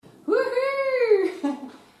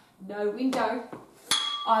No window.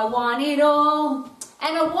 I want it all,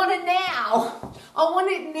 and I want it now. I want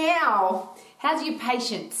it now. How's your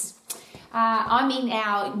patience? I'm in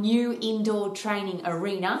our new indoor training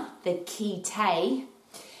arena, the Key Tay,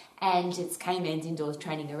 and it's K-Man's Indoor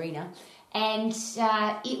Training Arena. And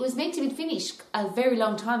it was meant to be finished a very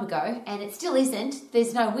long time ago, and it still isn't.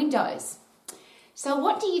 There's no windows. So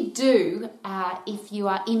what do you do if you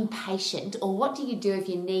are impatient, or what do you do if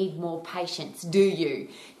you need more patience? Do you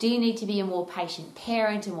need to be a more patient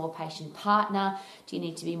parent, a more patient partner? Do you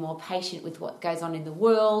need to be more patient with what goes on in the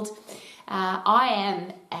world? I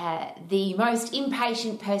am the most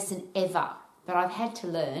impatient person ever, but I've had to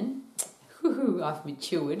learn, I've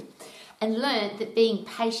matured, and learned that being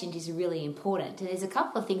patient is really important. And there's a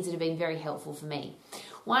couple of things that have been very helpful for me.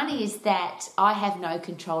 One is that I have no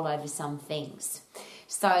control over some things.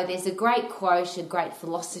 So there's a great quote, a great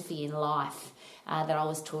philosophy in life that I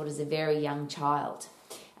was taught as a very young child.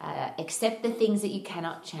 Accept the things that you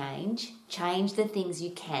cannot change, change the things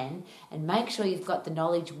you can, and make sure you've got the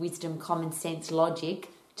knowledge, wisdom, common sense, logic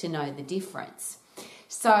to know the difference.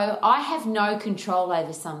 So I have no control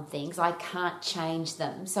over some things. I can't change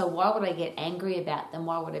them. So why would I get angry about them?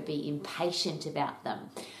 Why would I be impatient about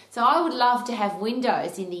them? So I would love to have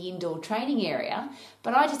windows in the indoor training area,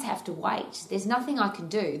 but I just have to wait. There's nothing I can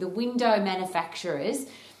do. The window manufacturers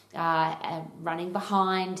are running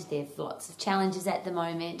behind. There's lots of challenges at the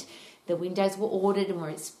moment. The windows were ordered and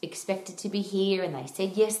were expected to be here, and they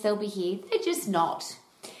said, yes, they'll be here. They're just not.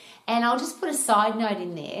 And I'll just put a side note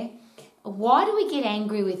in there. Why do we get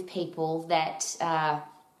angry with people that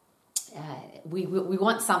we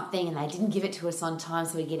want something and they didn't give it to us on time,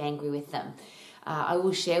 so we get angry with them? I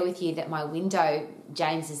will share with you that my window,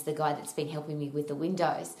 James is the guy that's been helping me with the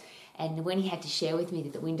windows, and when he had to share with me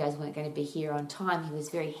that the windows weren't going to be here on time, he was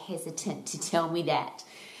very hesitant to tell me that.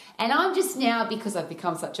 And I'm just now, because I've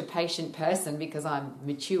become such a patient person, because I'm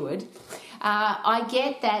matured, I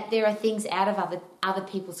get that there are things out of other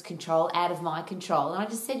people's control, out of my control. And I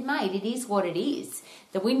just said, mate, it is what it is.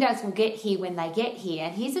 The windows will get here when they get here.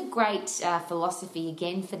 And here's a great philosophy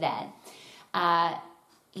again for that.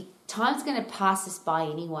 Time's going to pass us by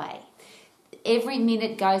anyway. Every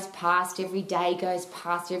minute goes past, every day goes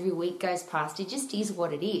past, every week goes past. It just is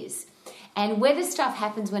what it is. And whether stuff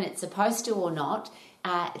happens when it's supposed to or not,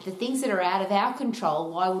 the things that are out of our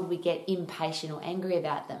control, why would we get impatient or angry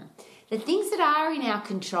about them? The things that are in our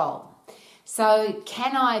control. So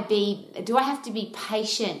do I have to be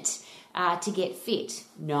patient to get fit?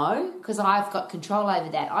 No, because I've got control over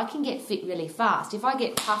that. I can get fit really fast. If I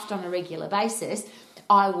get puffed on a regular basis,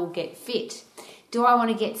 I will get fit. Do I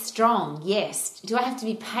want to get strong? Yes. Do I have to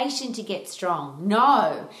be patient to get strong?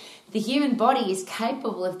 No. The human body is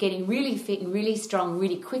capable of getting really fit and really strong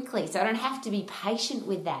really quickly, so I don't have to be patient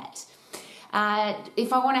with that.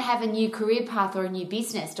 If I want to have a new career path or a new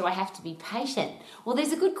business, do I have to be patient? Well,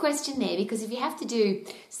 there's a good question there, because if you have to do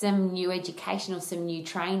some new education or some new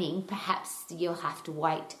training, perhaps you'll have to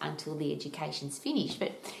wait until the education's finished.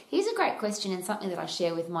 But here's a great question, and something that I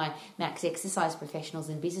share with my Max exercise professionals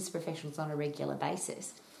and business professionals on a regular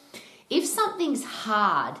basis. If something's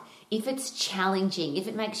hard, if it's challenging, if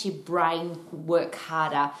it makes your brain work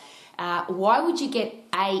harder, why would you get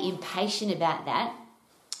impatient about that?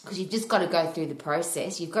 Because you've just got to go through the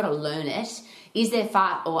process. You've got to learn it.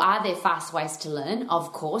 Are there fast ways to learn?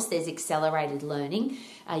 Of course, there's accelerated learning.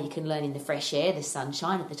 You can learn in the fresh air, the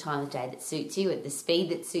sunshine, at the time of day that suits you, at the speed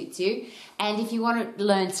that suits you. And if you want to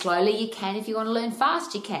learn slowly, you can. If you want to learn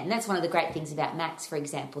fast, you can. That's one of the great things about Max, for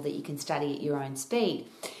example, that you can study at your own speed.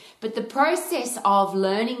 But the process of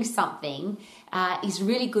learning something is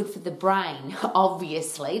really good for the brain,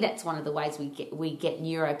 obviously. That's one of the ways we get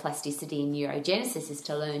neuroplasticity and neurogenesis, is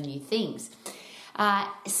to learn new things.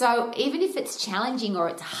 So even if it's challenging or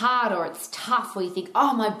it's hard or it's tough, or you think,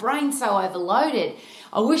 oh, my brain's so overloaded,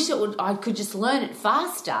 I wish I could just learn it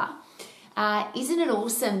faster. Isn't it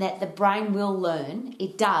awesome that the brain will learn?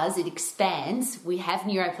 It does. It expands. We have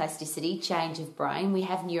neuroplasticity, change of brain. We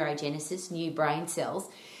have neurogenesis, new brain cells.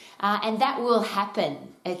 And that will happen.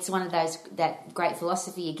 It's one of those, that great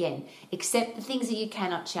philosophy again. Accept the things that you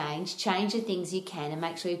cannot change the things you can, and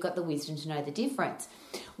make sure you've got the wisdom to know the difference.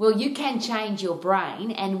 Well, you can change your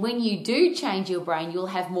brain, and when you do change your brain, you'll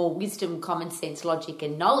have more wisdom, common sense, logic,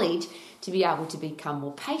 and knowledge to be able to become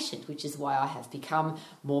more patient, which is why I have become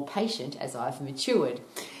more patient as I've matured.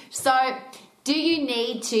 So, do you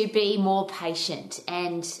need to be more patient?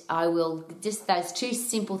 And I will just, those two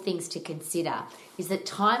simple things to consider is that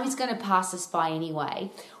time is going to pass us by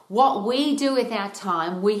anyway. What we do with our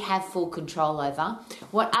time, we have full control over.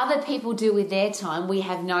 What other people do with their time, we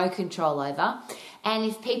have no control over. And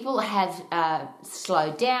if people have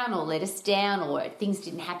slowed down or let us down or things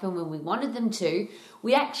didn't happen when we wanted them to,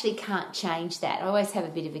 we actually can't change that. I always have a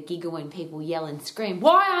bit of a giggle when people yell and scream,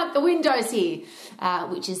 "Why aren't the windows here?"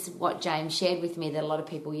 Which is what James shared with me, that a lot of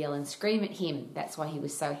people yell and scream at him. That's why he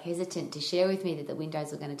was so hesitant to share with me that the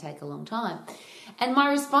windows were going to take a long time. And my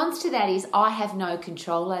response to that is, I have no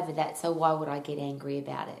control over that, so why would I get angry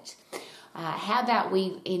about it? How about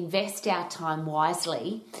we invest our time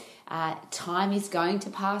wisely? Time is going to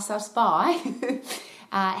pass us by.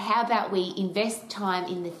 How about we invest time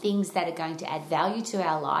in the things that are going to add value to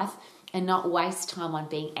our life and not waste time on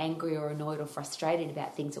being angry or annoyed or frustrated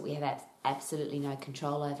about things that we have absolutely no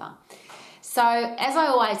control over. So, as I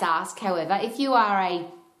always ask, however, if you are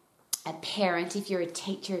a parent, if you're a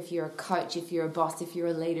teacher, if you're a coach, if you're a boss, if you're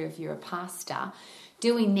a leader, if you're a pastor,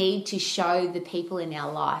 do we need to show the people in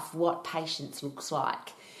our life what patience looks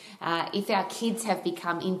like? If our kids have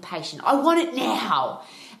become impatient, I want it now.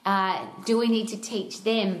 Do we need to teach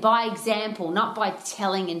them by example, not by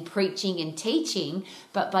telling and preaching and teaching,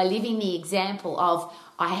 but by living the example of,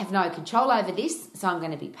 I have no control over this, so I'm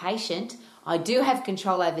going to be patient. I do have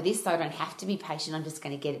control over this, so I don't have to be patient. I'm just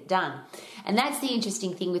going to get it done. And that's the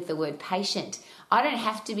interesting thing with the word patient. I don't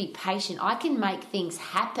have to be patient. I can make things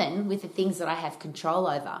happen with the things that I have control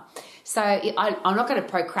over. So I'm not going to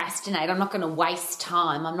procrastinate. I'm not going to waste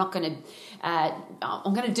time. I'm going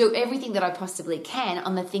to do everything that I possibly can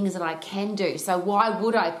on the things that I can do. So why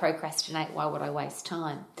would I procrastinate? Why would I waste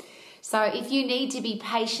time? So if you need to be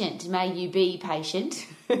patient, may you be patient.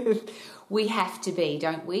 We have to be,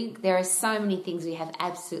 don't we? There are so many things we have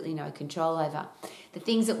absolutely no control over. The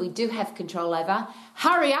things that we do have control over,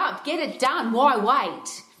 hurry up, get it done, why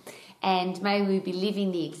wait? And may we be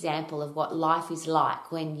living the example of what life is like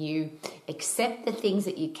when you accept the things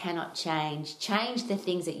that you cannot change the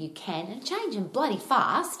things that you can, and change them bloody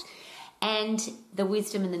fast, and the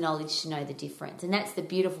wisdom and the knowledge to know the difference. And that's the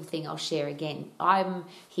beautiful thing I'll share again. I'm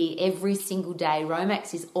here every single day.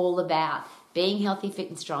 Romax is all about being healthy, fit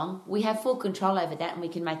and strong. We have full control over that and we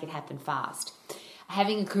can make it happen fast.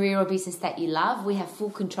 Having a career or business that you love, we have full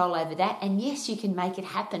control over that. And yes, you can make it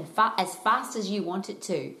happen as fast as you want it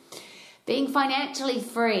to. Being financially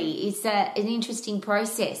free is an interesting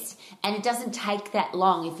process, and it doesn't take that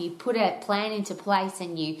long. If you put a plan into place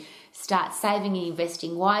and you start saving and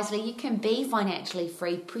investing wisely, you can be financially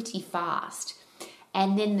free pretty fast.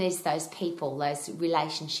 And then there's those people, those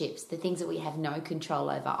relationships, the things that we have no control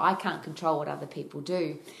over. I can't control what other people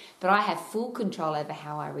do, but I have full control over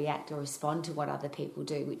how I react or respond to what other people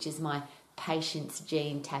do, which is my patience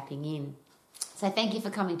gene tapping in. So thank you for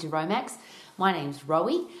coming to Romax. My name's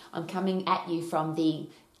Rowie. I'm coming at you from the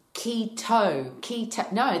K-Man's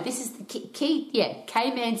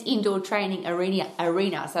Indoor Training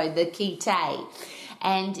Arena, so the Kite.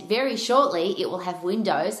 And very shortly it will have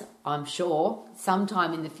windows, I'm sure.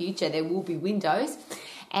 Sometime in the future there will be windows,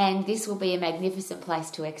 and this will be a magnificent place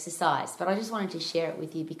to exercise. But I just wanted to share it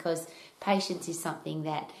with you because patience is something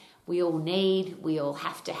that we all need, we all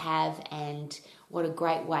have to have, and what a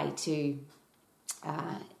great way to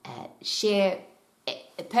share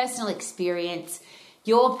a personal experience.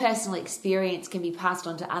 Your personal experience can be passed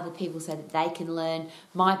on to other people so that they can learn.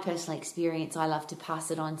 My personal experience, I love to pass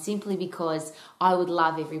it on simply because I would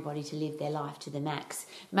love everybody to live their life to the max.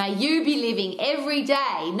 May you be living every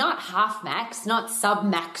day, not half max, not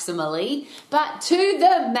sub-maximally, but to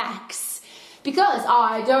the max. Because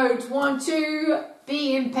I don't want to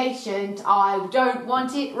be impatient. I don't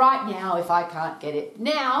want it right now if I can't get it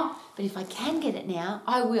now. But if I can get it now,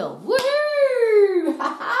 I will. Woohoo!